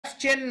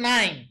Question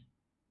 9.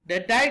 The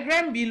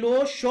diagram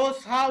below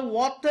shows how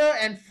water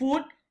and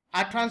food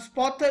are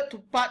transported to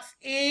parts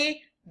A,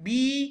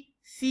 B,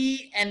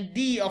 C and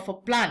D of a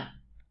plant.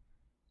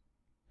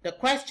 The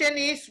question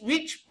is,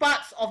 which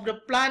parts of the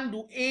plant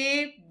do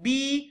A,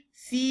 B,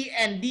 C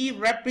and D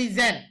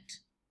represent?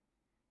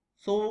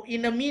 So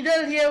in the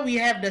middle here we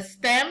have the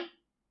stem.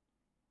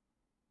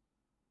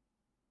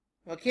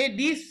 Okay,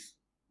 this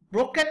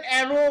broken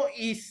arrow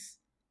is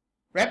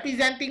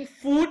representing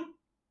food,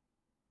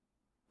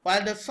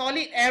 while the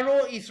solid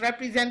arrow is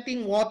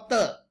representing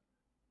water.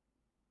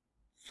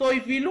 So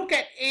if we look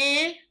at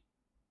A,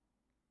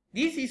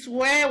 this is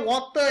where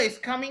water is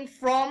coming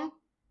from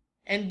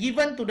and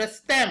given to the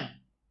stem,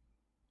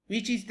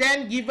 which is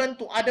then given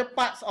to other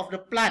parts of the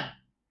plant.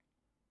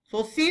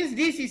 So since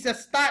this is the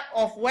start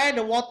of where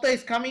the water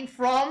is coming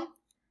from,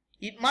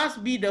 it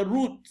must be the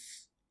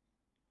roots.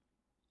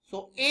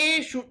 So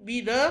A should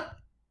be the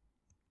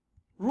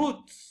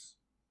roots.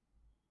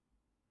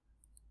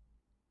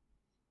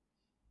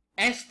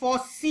 As for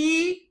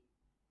C,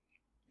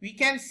 we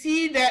can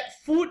see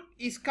that food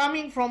is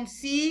coming from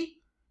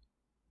C,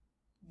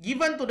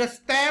 given to the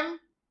stem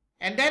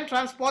and then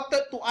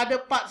transported to other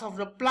parts of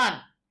the plant.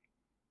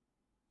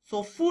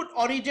 So food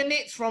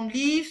originates from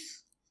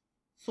leaves,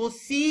 so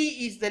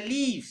C is the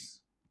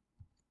leaves.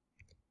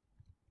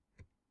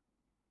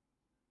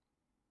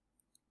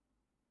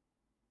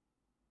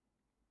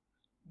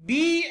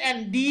 B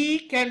and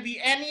D can be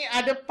any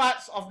other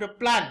parts of the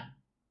plant,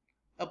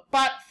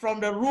 apart from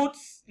the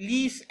roots,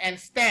 leaves and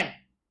stem.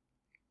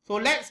 So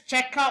let's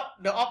check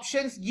out the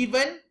options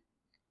given.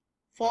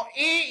 For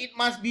A, it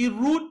must be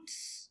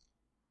roots.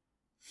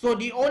 So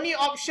the only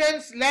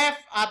options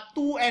left are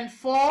 2 and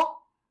 4.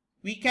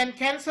 We can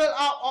cancel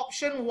out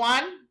option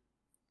 1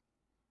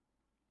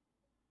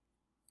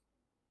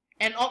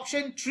 and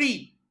option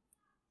 3.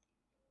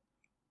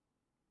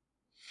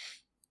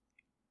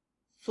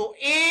 So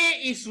A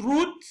is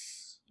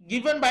roots,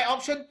 given by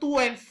option 2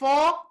 and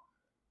 4.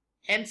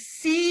 And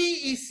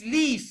C is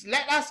leaves.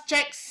 Let us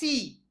check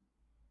C.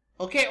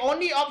 Okay,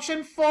 only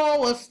option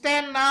 4 will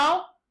stand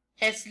now,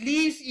 as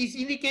leaves is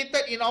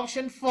indicated in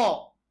option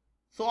 4.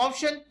 So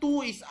option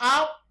 2 is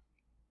out.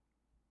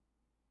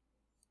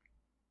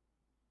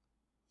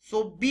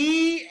 So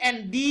B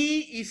and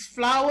D is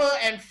flower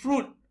and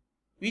fruit,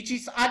 which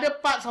is other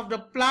parts of the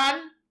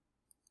plant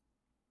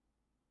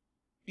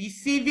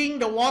receiving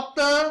the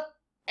water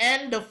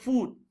and the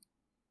food.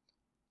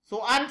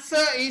 So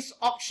answer is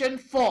option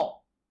 4.